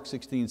Peter, Mark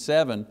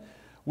 16:7,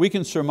 we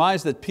can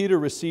surmise that Peter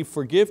received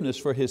forgiveness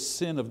for his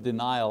sin of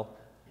denial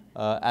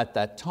at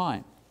that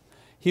time.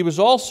 He was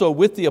also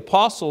with the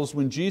apostles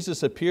when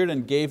Jesus appeared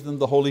and gave them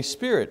the Holy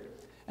Spirit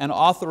and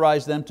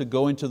authorized them to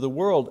go into the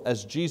world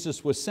as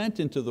Jesus was sent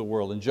into the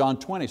world in John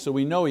 20. So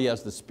we know He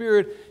has the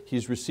Spirit,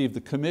 He's received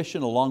the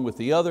commission along with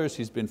the others,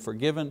 He's been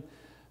forgiven.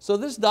 So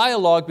this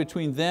dialogue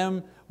between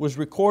them was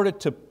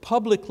recorded to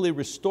publicly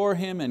restore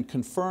Him and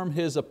confirm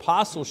His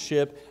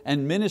apostleship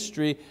and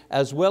ministry,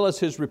 as well as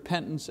His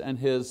repentance and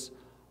His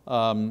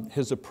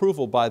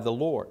approval by the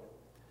Lord.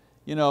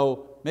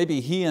 Maybe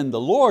He and the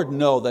Lord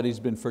know that He's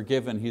been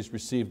forgiven, He's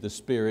received the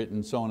Spirit,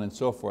 and so on and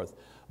so forth.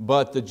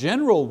 But the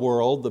general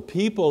world, the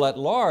people at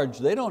large,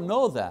 they don't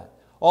know that.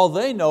 All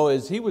they know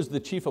is He was the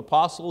chief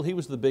apostle, He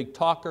was the big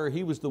talker,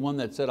 He was the one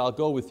that said, I'll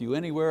go with you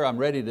anywhere, I'm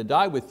ready to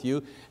die with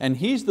you. And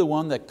He's the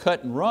one that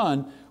cut and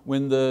run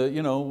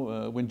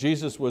when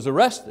Jesus was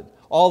arrested.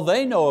 All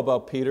they know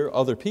about Peter,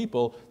 other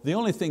people, the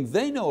only thing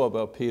they know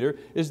about Peter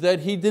is that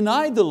he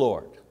denied the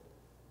Lord,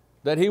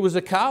 that he was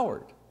a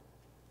coward.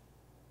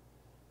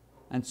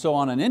 And so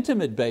on an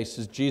intimate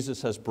basis,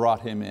 Jesus has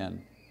brought him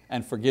in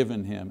and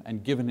forgiven him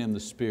and given him the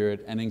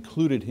Spirit and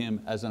included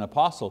him as an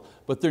apostle.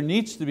 But there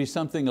needs to be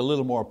something a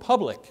little more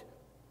public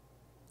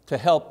to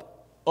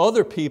help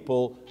other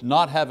people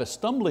not have a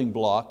stumbling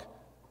block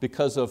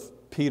because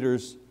of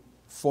Peter's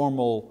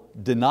formal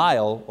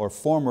denial or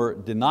former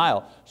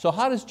denial. So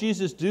how does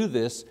Jesus do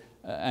this,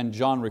 and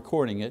John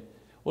recording it?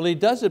 Well, He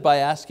does it by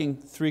asking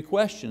three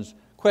questions.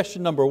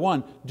 Question number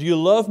one, do you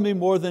love me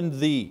more than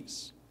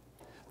these?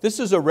 This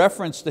is a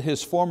reference to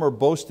His former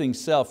boasting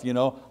self.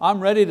 I'm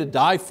ready to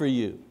die for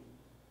you.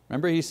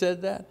 Remember He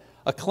said that?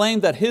 A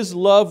claim that His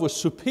love was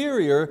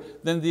superior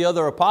than the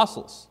other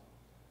apostles.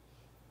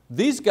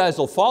 These guys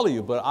will follow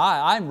you, but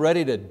I'm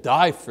ready to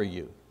die for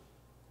you.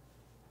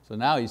 So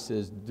now He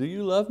says, do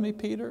you love me,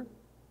 Peter?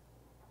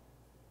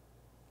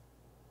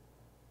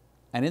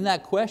 And in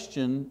that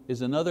question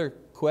is another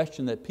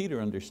question that Peter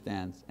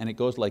understands, and it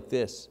goes like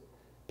this.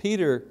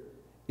 Peter,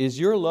 is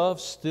your love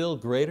still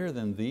greater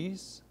than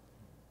these?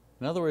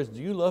 In other words,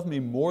 do you love me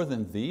more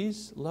than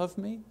these love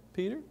me,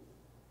 Peter?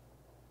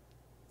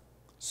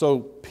 So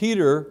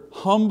Peter,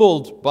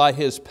 humbled by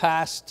his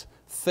past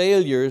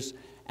failures,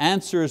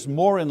 answers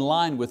more in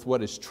line with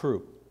what is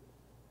true.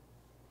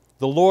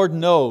 The Lord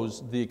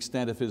knows the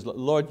extent of His love.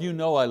 Lord, you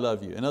know I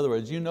love you. In other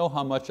words, you know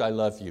how much I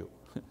love you.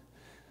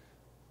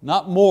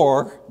 Not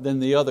more than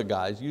the other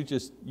guys,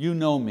 you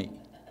know me.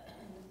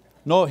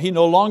 No, he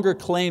no longer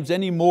claims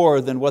any more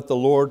than what the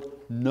Lord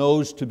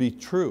knows to be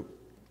true.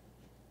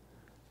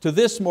 To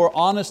this more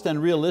honest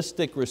and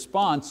realistic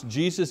response,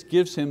 Jesus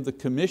gives him the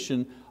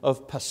commission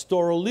of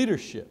pastoral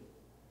leadership.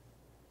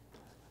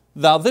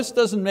 Now this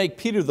doesn't make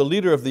Peter the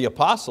leader of the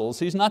apostles.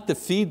 He's not to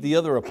feed the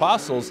other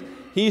apostles.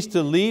 He's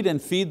to lead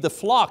and feed the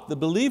flock, the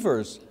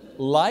believers,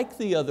 like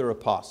the other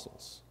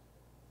apostles.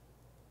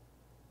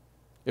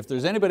 If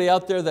there's anybody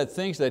out there that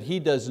thinks that he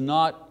does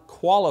not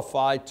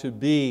qualified to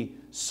be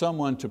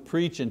someone to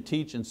preach and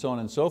teach and so on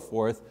and so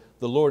forth,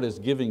 the Lord is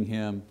giving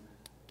him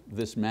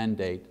this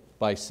mandate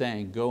by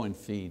saying, go and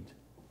feed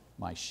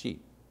my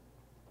sheep.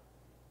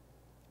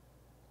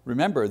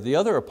 Remember, the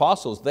other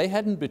apostles, they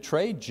hadn't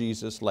betrayed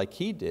Jesus like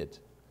he did.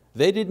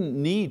 They didn't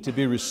need to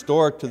be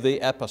restored to the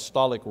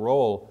apostolic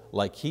role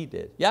like he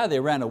did. Yeah,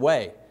 they ran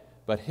away,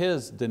 but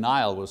his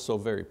denial was so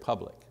very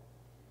public.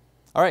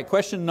 All right,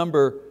 question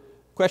number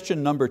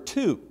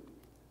 2.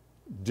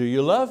 Do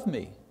you love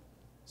me?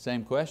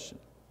 Same question.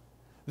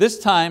 This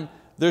time,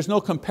 there's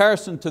no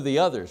comparison to the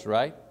others,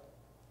 right?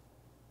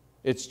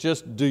 It's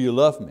just, do you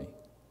love me?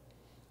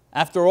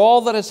 After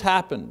all that has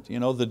happened,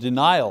 the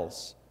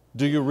denials,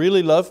 do you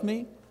really love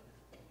me?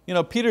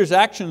 Peter's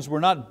actions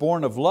were not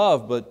born of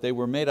love, but they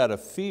were made out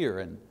of fear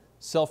and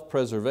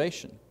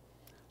self-preservation.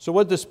 So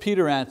what does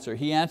Peter answer?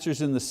 He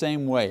answers in the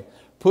same way,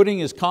 putting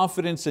his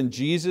confidence in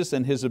Jesus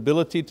and his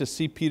ability to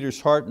see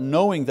Peter's heart,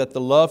 knowing that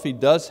the love he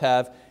does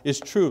have is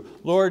true.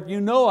 Lord,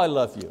 you know I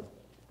love you.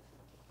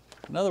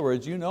 In other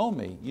words, you know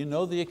me. You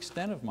know the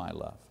extent of my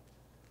love.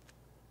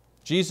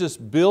 Jesus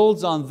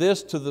builds on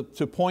this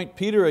to point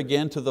Peter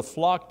again to the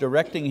flock,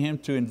 directing him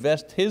to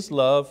invest his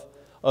love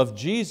of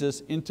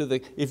Jesus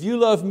into if you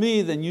love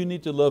me, then you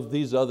need to love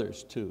these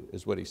others too,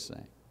 is what he's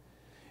saying.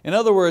 In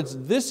other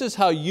words, this is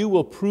how you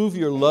will prove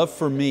your love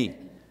for me.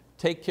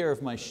 Take care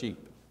of my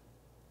sheep.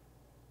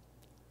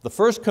 The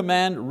first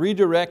command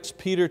redirects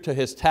Peter to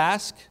his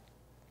task.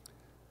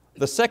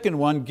 The second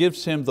one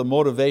gives him the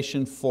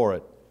motivation for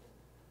it.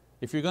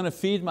 If you're going to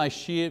feed my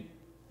sheep,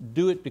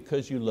 do it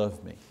because you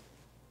love me.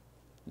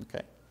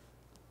 Okay.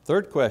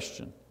 Third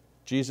question,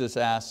 Jesus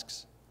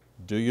asks,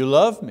 do you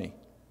love me?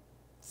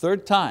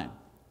 Third time.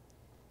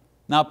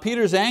 Now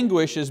Peter's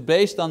anguish is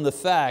based on the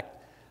fact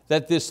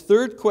that this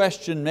third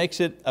question makes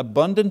it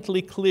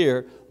abundantly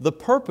clear the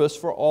purpose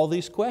for all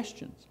these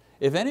questions.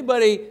 If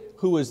anybody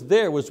who was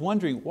there was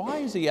wondering, why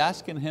is he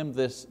asking him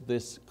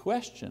this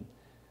question?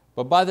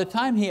 But by the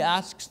time he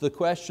asks the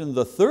question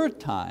the third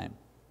time,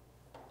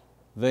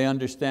 they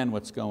understand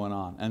what's going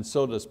on, and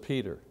so does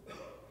Peter.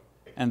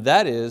 And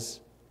that is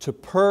to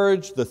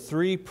purge the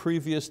 3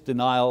 previous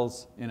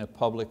denials in a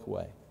public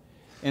way.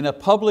 In a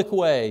public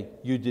way,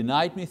 you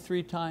denied me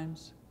 3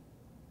 times.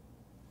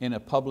 In a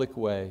public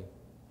way,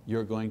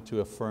 you're going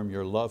to affirm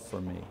your love for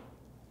me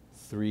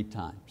 3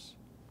 times.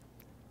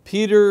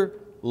 Peter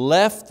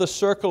left the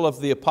circle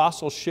of the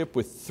apostleship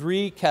with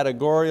 3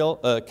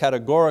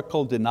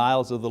 categorical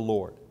denials of the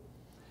Lord.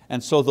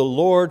 And so the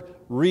Lord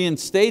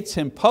reinstates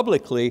him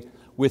publicly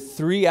with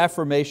 3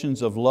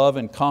 affirmations of love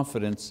and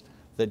confidence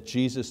that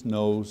Jesus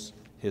knows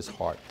his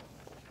heart.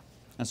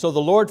 And so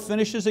the Lord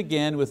finishes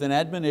again with an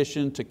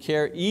admonition to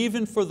care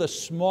even for the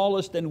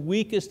smallest and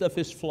weakest of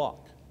his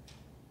flock.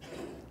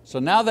 So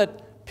now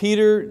that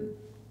Peter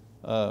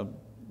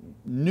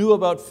knew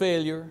about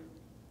failure,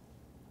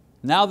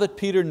 now that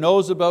Peter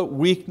knows about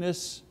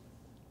weakness,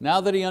 now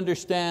that he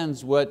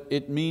understands what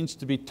it means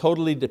to be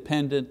totally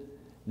dependent,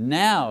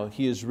 now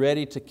he is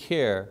ready to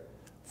care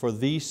for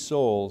these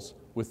souls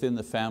within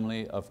the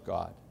family of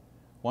God.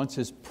 Once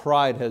his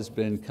pride has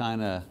been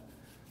kind of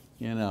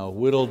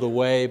whittled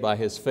away by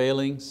his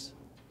failings,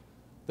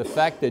 the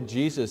fact that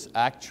Jesus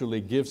actually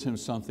gives him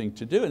something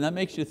to do, and that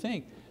makes you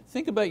think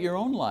about your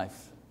own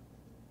life.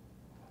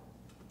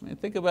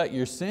 Think about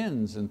your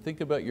sins and think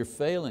about your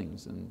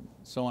failings and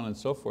so on and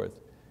so forth.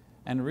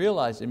 And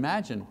realize,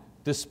 imagine,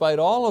 despite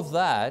all of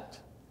that,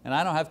 and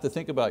I don't have to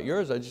think about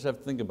yours, I just have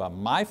to think about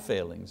my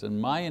failings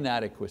and my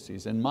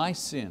inadequacies and my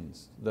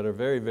sins that are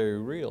very, very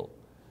real.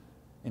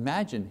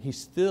 Imagine, he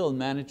still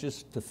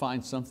manages to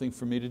find something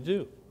for me to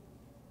do,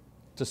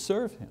 to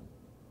serve him.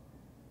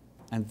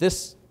 And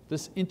this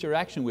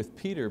interaction with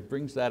Peter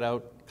brings that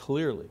out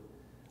clearly.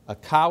 A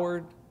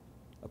coward,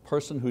 a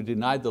person who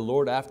denied the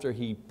Lord after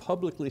he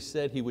publicly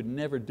said he would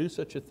never do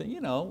such a thing.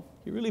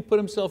 He really put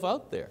himself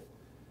out there.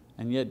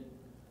 And yet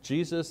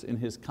Jesus in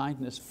His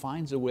kindness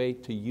finds a way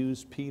to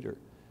use Peter.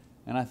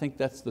 And I think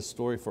that's the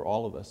story for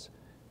all of us.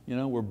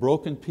 We're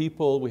broken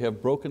people, we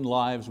have broken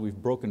lives, we've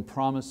broken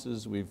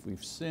promises,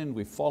 we've sinned,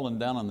 we've fallen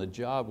down on the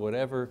job,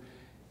 whatever.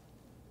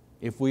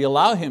 If we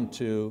allow Him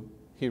to,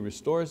 He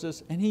restores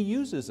us and He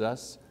uses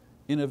us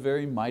in a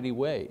very mighty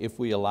way if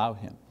we allow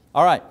Him.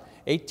 All right,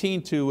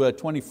 18 to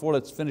 24,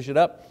 let's finish it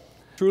up.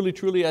 Truly,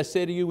 truly, I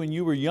say to you, when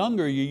you were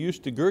younger, you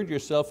used to gird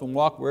yourself and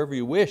walk wherever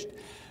you wished.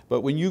 But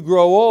when you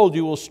grow old,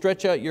 you will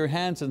stretch out your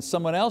hands and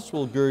someone else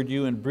will gird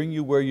you and bring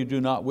you where you do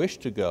not wish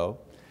to go.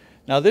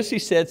 Now this he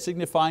said,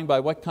 signifying by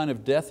what kind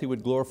of death he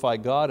would glorify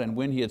God. And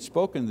when he had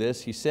spoken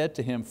this, he said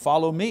to him,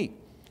 follow me.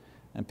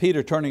 And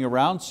Peter, turning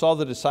around, saw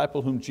the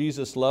disciple whom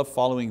Jesus loved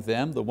following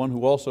them, the one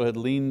who also had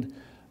leaned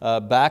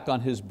back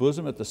on his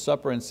bosom at the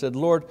supper and said,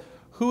 Lord,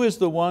 who is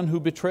the one who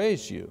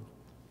betrays you?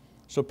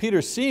 So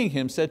Peter, seeing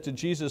him, said to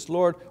Jesus,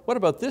 Lord, what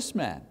about this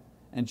man?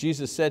 And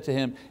Jesus said to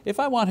him, if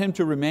I want him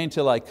to remain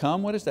till I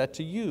come, what is that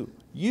to you?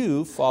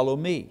 You follow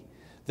me.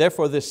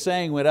 Therefore this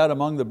saying went out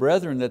among the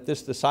brethren that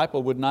this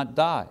disciple would not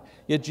die.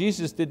 Yet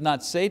Jesus did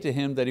not say to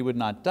him that he would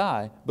not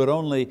die, but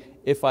only,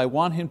 if I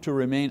want him to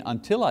remain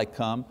until I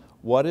come,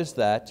 what is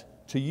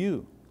that to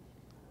you?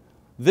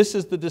 This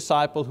is the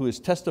disciple who is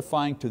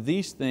testifying to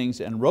these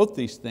things and wrote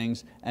these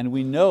things, and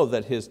we know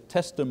that his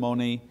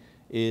testimony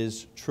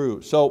is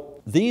true.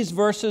 So these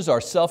verses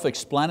are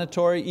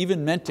self-explanatory,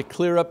 even meant to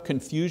clear up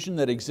confusion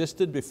that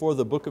existed before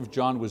the book of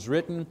John was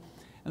written.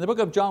 And the book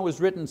of John was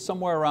written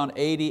somewhere around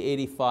 80,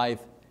 85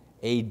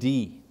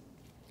 AD.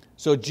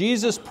 So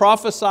Jesus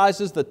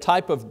prophesizes the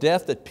type of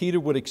death that Peter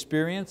would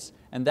experience,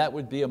 and that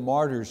would be a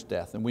martyr's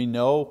death. And we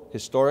know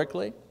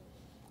historically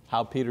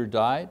how Peter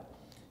died.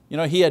 You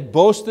know, he had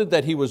boasted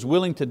that he was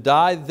willing to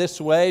die this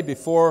way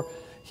before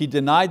he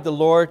denied the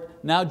Lord.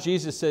 Now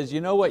Jesus says,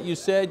 you know what you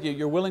said,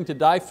 you're willing to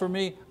die for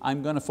me,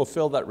 I'm going to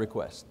fulfill that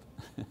request.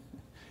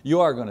 You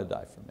are going to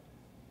die for me.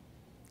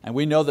 And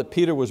we know that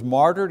Peter was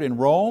martyred in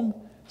Rome,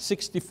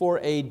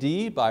 64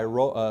 AD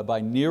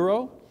by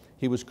Nero.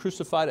 He was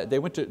crucified. They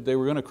were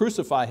going to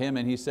crucify him,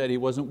 and he said he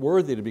wasn't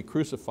worthy to be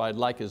crucified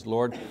like his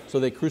Lord, so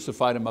they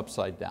crucified him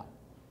upside down.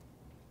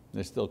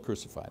 They still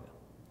crucified him.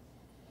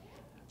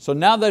 So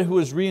now that he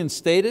was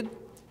reinstated,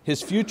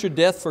 his future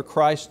death for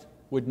Christ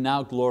would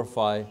now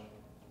glorify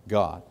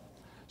God.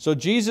 So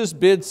Jesus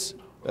bids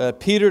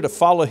Peter to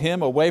follow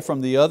him away from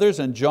the others,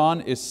 and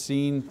John is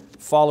seen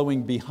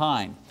following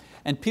behind.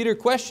 And Peter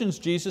questions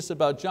Jesus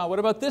about John. What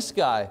about this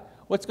guy?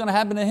 What's going to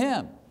happen to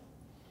him?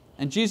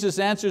 And Jesus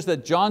answers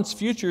that John's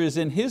future is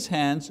in his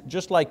hands,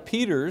 just like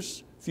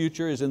Peter's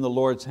future is in the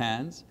Lord's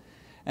hands.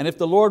 And if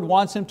the Lord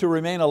wants him to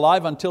remain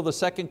alive until the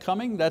second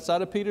coming, that's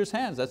out of Peter's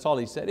hands. That's all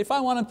he said. If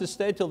I want him to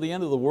stay till the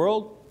end of the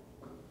world,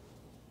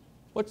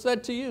 what's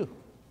that to you?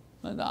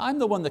 I'm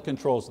the one that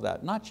controls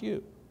that, not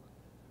you.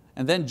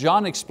 And then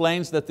John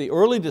explains that the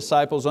early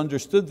disciples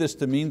understood this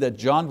to mean that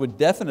John would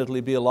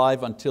definitely be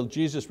alive until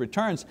Jesus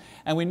returns.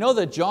 And we know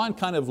that John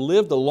kind of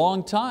lived a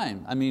long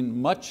time. I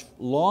mean, much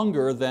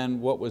longer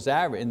than what was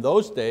average. In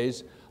those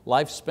days,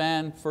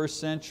 lifespan, first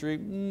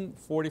century,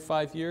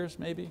 45 years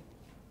maybe.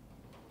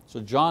 So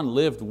John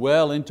lived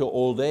well into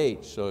old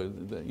age. So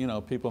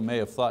people may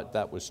have thought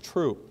that was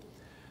true.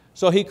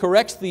 So he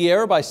corrects the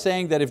error by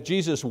saying that if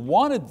Jesus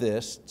wanted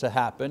this to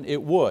happen,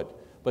 it would.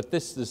 But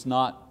this is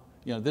not,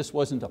 this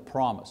wasn't a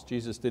promise.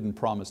 Jesus didn't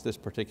promise this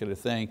particular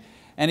thing.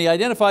 And he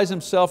identifies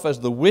himself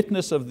as the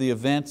witness of the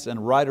events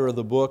and writer of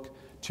the book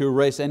to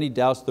erase any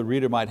doubts the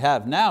reader might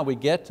have. Now we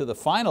get to the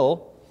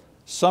final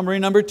summary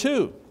number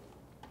 2.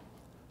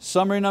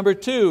 Summary number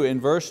 2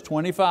 in verse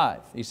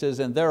 25. He says,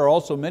 and there are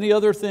also many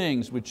other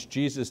things which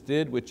Jesus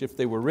did, which if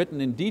they were written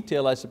in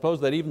detail, I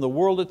suppose that even the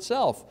world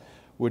itself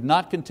would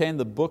not contain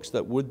the books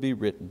that would be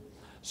written.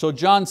 So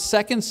John's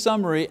second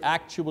summary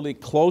actually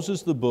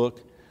closes the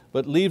book,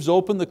 but leaves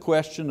open the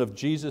question of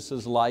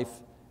Jesus' life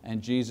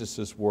and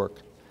Jesus'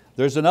 work.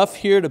 There's enough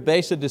here to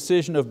base a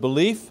decision of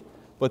belief,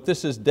 but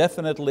this is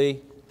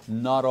definitely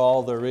not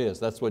all there is.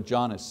 That's what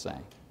John is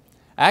saying.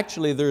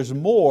 Actually, there's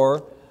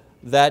more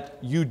that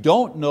you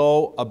don't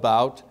know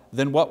about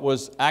than what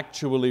was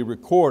actually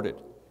recorded.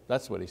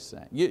 That's what he's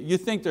saying. You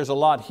think there's a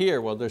lot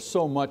here. Well, there's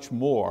so much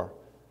more.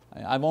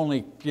 I've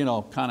only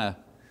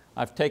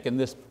I've taken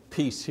this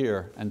piece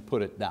here and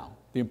put it down.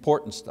 The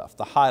important stuff,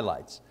 the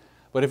highlights.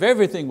 But if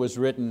everything was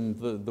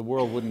written, the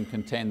world wouldn't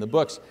contain the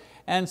books.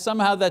 And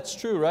somehow that's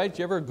true, right?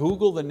 You ever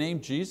Google the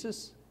name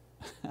Jesus?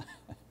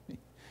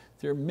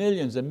 There are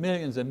millions and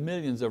millions and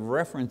millions of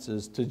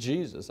references to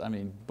Jesus. I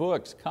mean,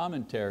 books,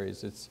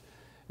 commentaries,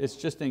 it's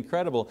just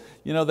incredible.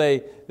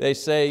 They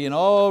say,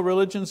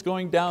 religion's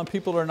going down,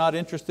 people are not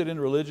interested in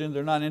religion,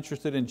 they're not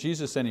interested in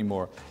Jesus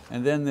anymore.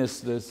 And then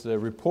this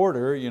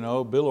reporter,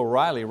 Bill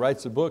O'Reilly,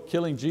 writes a book,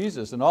 Killing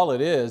Jesus, and all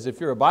it is, if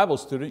you're a Bible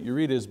student, you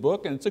read his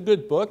book, and it's a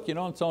good book,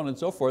 and so on and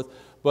so forth,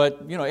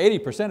 but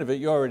 80% of it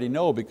you already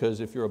know,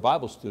 because if you're a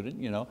Bible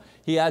student,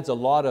 he adds a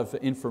lot of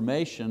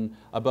information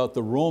about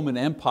the Roman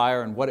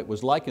Empire and what it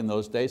was like in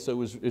those days,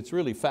 so it's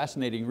really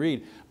fascinating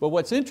read. But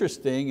what's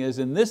interesting is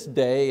in this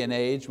day and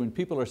age, when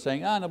people are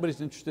saying,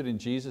 nobody's interested in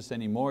Jesus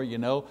anymore,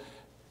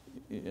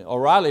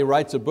 O'Reilly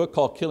writes a book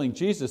called Killing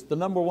Jesus, the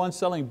 #1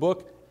 selling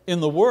book in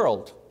the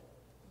world.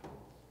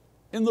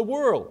 In the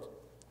world.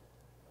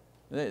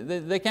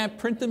 They can't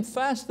print them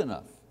fast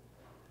enough.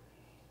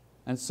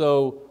 And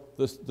so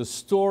the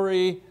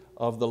story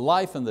of the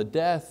life and the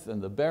death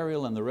and the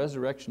burial and the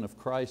resurrection of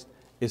Christ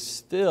is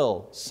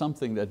still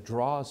something that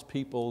draws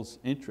people's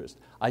interest.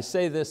 I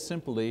say this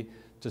simply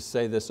to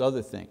say this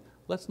other thing.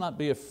 Let's not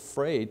be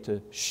afraid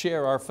to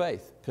share our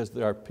faith, because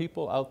there are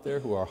people out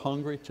there who are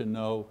hungry to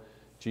know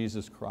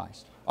Jesus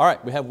Christ. All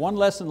right, we have one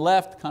lesson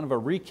left, kind of a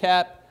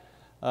recap.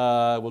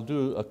 We'll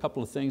do a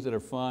couple of things that are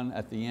fun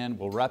at the end.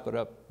 We'll wrap it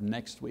up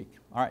next week.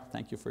 All right,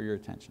 thank you for your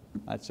attention.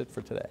 That's it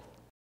for today.